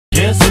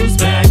Guess who's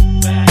back?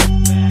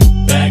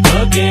 Back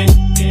again.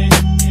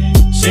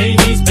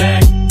 Shady's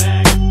back.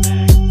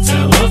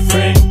 Tell a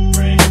friend.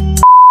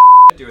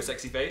 Do a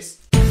sexy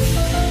face.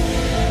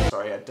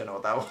 Sorry, I don't know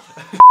what that was.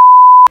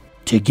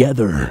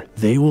 Together,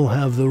 they will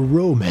have the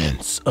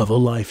romance of a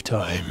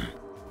lifetime,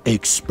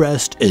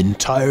 expressed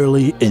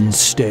entirely in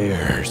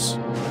stares.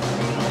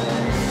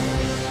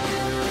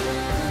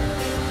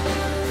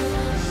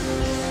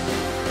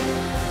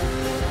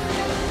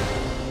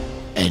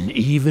 And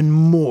even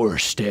more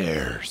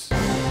stares.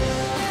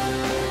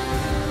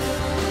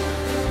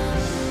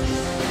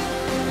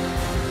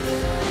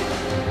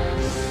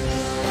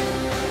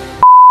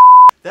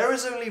 There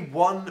is only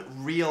one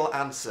real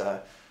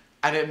answer,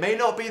 and it may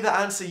not be the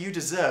answer you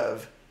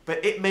deserve,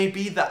 but it may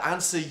be the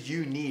answer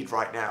you need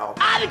right now.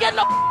 I didn't get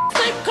no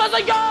sleep because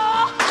of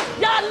y'all.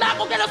 Y'all not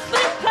gonna get a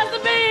sleep because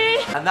of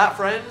me. And that,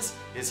 friends,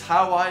 is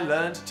how I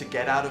learned to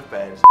get out of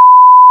bed.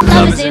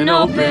 Love is an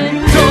open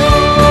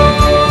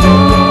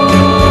door.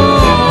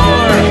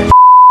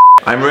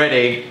 I'm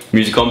ready.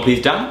 Music on,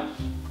 please, Dan.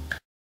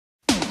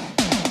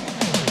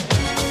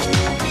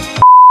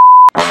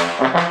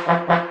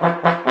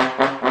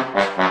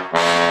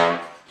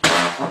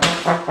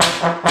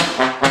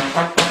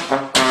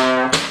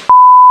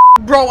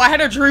 Bro, I had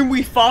a dream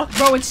we fucked.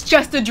 Bro, it's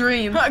just a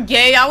dream.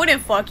 Gay, I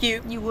wouldn't fuck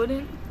you. You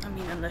wouldn't? I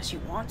mean, unless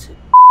you want to.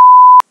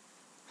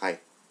 Hi.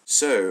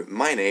 So,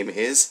 my name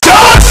is...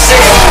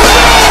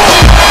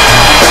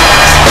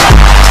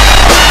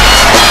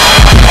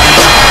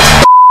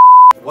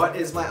 What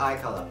is my eye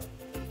color?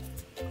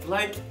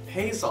 Like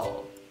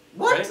hazel.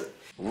 What? Right?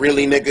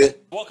 Really, nigga?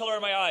 What color are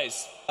my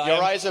eyes?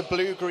 Your eyes are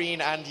blue,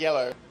 green, and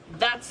yellow.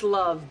 That's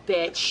love,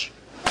 bitch.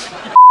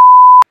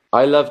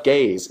 I love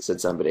gays,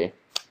 said somebody.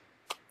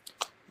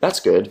 That's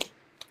good.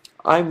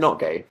 I'm not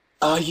gay.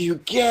 Are you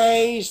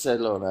gay?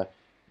 Said Lorna.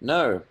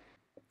 No.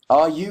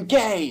 Are you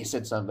gay?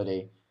 Said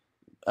somebody.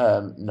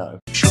 No.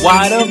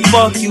 Why the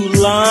fuck you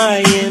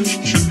lying?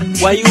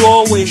 Why you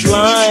always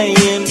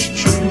lying?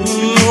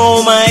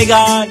 Oh my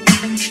god.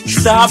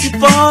 Stop your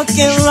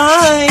fucking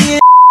lying.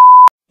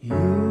 You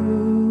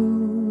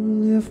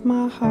lift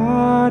my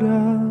heart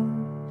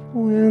up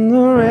when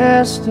the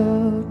rest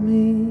of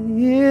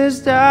me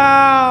is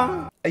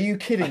down. Are you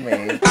kidding me?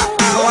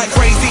 Like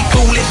crazy,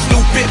 foolish,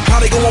 stupid,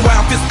 probably going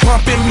wild, fist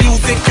pumping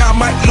music. I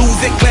might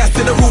lose it, glass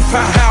to the roof,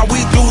 how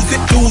we lose it.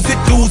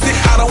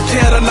 I don't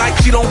care tonight,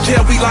 she don't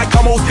care, we like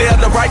almost there,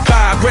 the right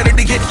vibe, ready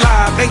to get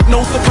live. Ain't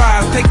no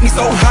surprise, take me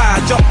so high,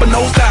 jumping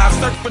those dives,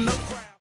 surfing the